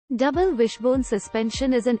Double wishbone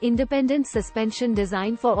suspension is an independent suspension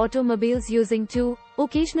design for automobiles using two,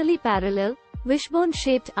 occasionally parallel,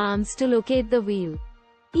 wishbone-shaped arms to locate the wheel.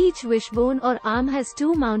 Each wishbone or arm has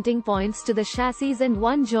two mounting points to the chassis and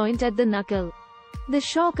one joint at the knuckle. The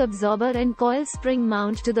shock absorber and coil spring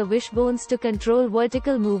mount to the wishbones to control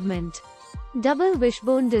vertical movement. Double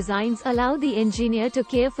wishbone designs allow the engineer to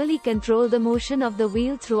carefully control the motion of the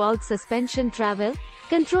wheel throughout suspension travel,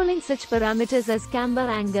 controlling such parameters as camber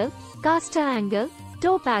angle, caster angle,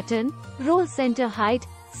 toe pattern, roll center height,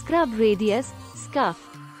 scrub radius, scuff.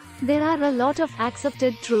 There are a lot of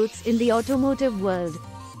accepted truths in the automotive world.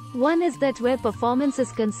 One is that where performance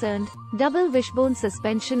is concerned, double wishbone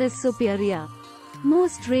suspension is superior.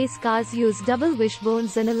 Most race cars use double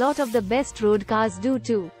wishbones and a lot of the best road cars do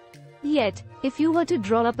too. Yet, if you were to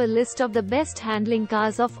draw up a list of the best handling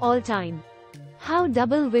cars of all time, how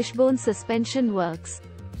double wishbone suspension works.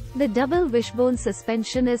 The double wishbone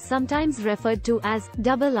suspension is sometimes referred to as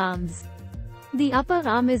double arms. The upper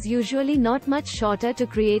arm is usually not much shorter to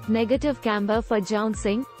create negative camber for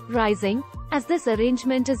jouncing, rising, as this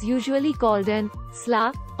arrangement is usually called an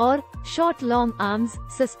sla or short long arms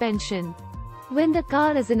suspension. When the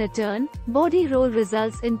car is in a turn, body roll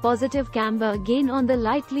results in positive camber gain on the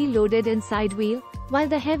lightly loaded inside wheel, while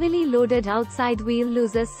the heavily loaded outside wheel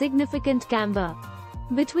loses significant camber.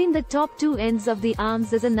 Between the top two ends of the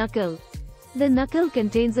arms is a knuckle. The knuckle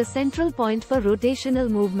contains a central point for rotational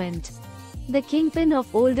movement. The kingpin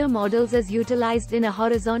of older models is utilized in a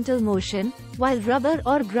horizontal motion, while rubber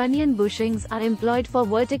or grunion bushings are employed for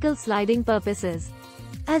vertical sliding purposes.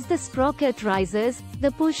 As the sprocket rises,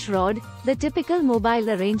 the push rod, the typical mobile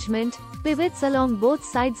arrangement, pivots along both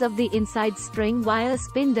sides of the inside spring via a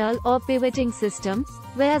spindle or pivoting system,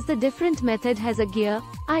 whereas the different method has a gear,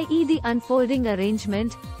 i.e. the unfolding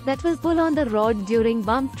arrangement, that will pull on the rod during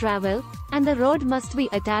bump travel, and the rod must be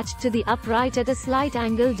attached to the upright at a slight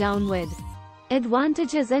angle downward.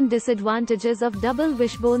 Advantages and disadvantages of double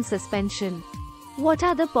wishbone suspension. What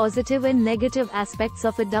are the positive and negative aspects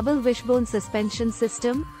of a double wishbone suspension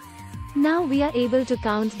system? Now we are able to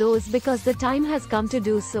count those because the time has come to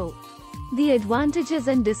do so. The advantages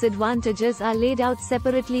and disadvantages are laid out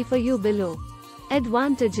separately for you below.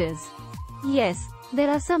 Advantages. Yes, there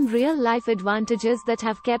are some real-life advantages that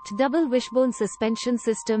have kept double wishbone suspension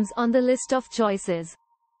systems on the list of choices.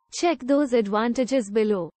 Check those advantages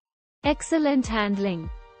below. Excellent handling.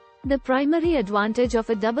 The primary advantage of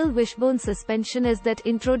a double wishbone suspension is that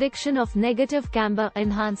introduction of negative camber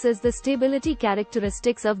enhances the stability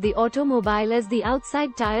characteristics of the automobile as the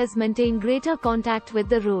outside tires maintain greater contact with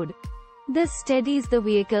the road. This steadies the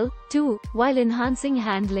vehicle, too, while enhancing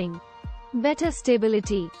handling. Better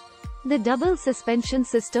stability. The double suspension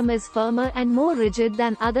system is firmer and more rigid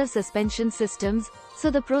than other suspension systems, so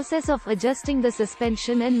the process of adjusting the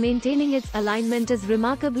suspension and maintaining its alignment is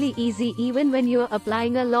remarkably easy even when you are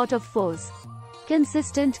applying a lot of force.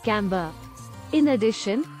 Consistent camber. In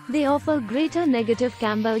addition, they offer greater negative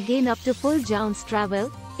camber gain up to full jounce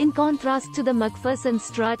travel, in contrast to the McPherson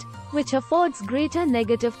strut, which affords greater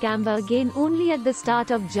negative camber gain only at the start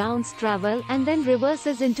of jounce travel and then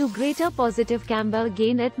reverses into greater positive camber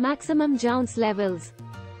gain at maximum jounce levels.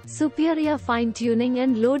 Superior fine-tuning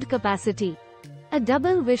and load capacity. A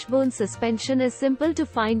double wishbone suspension is simple to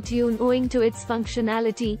fine-tune owing to its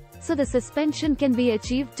functionality, so the suspension can be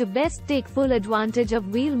achieved to best take full advantage of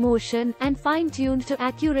wheel motion and fine-tuned to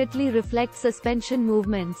accurately reflect suspension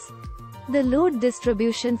movements. The load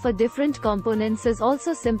distribution for different components is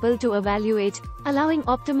also simple to evaluate, allowing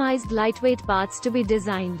optimized lightweight parts to be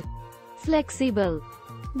designed. Flexible.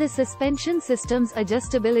 The suspension system's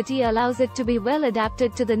adjustability allows it to be well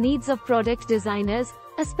adapted to the needs of product designers,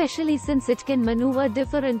 especially since it can maneuver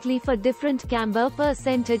differently for different camber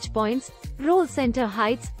percentage points, roll center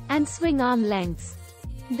heights, and swing arm lengths.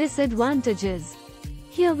 Disadvantages.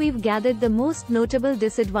 Here we've gathered the most notable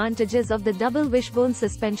disadvantages of the double wishbone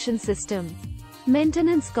suspension system.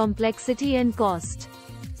 Maintenance complexity and cost.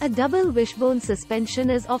 A double wishbone suspension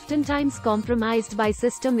is oftentimes compromised by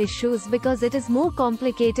system issues because it is more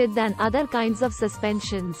complicated than other kinds of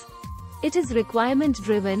suspensions. It is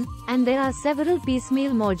requirement-driven, and there are several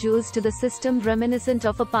piecemeal modules to the system reminiscent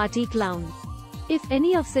of a party clown. If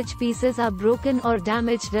any of such pieces are broken or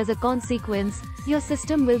damaged as a consequence, your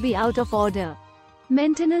system will be out of order.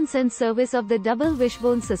 Maintenance and service of the double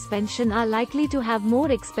wishbone suspension are likely to have more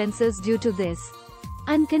expenses due to this.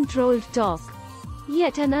 Uncontrolled torque.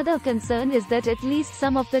 Yet another concern is that at least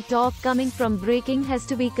some of the torque coming from braking has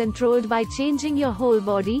to be controlled by changing your whole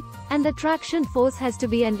body, and the traction force has to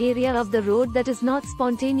be an area of the road that is not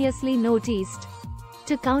spontaneously noticed.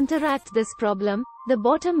 To counteract this problem, The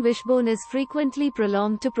bottom wishbone is frequently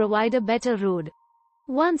prolonged to provide a better road.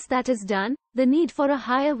 Once that is done, the need for a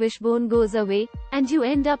higher wishbone goes away, and you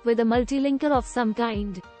end up with a multilinker of some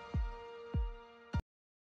kind.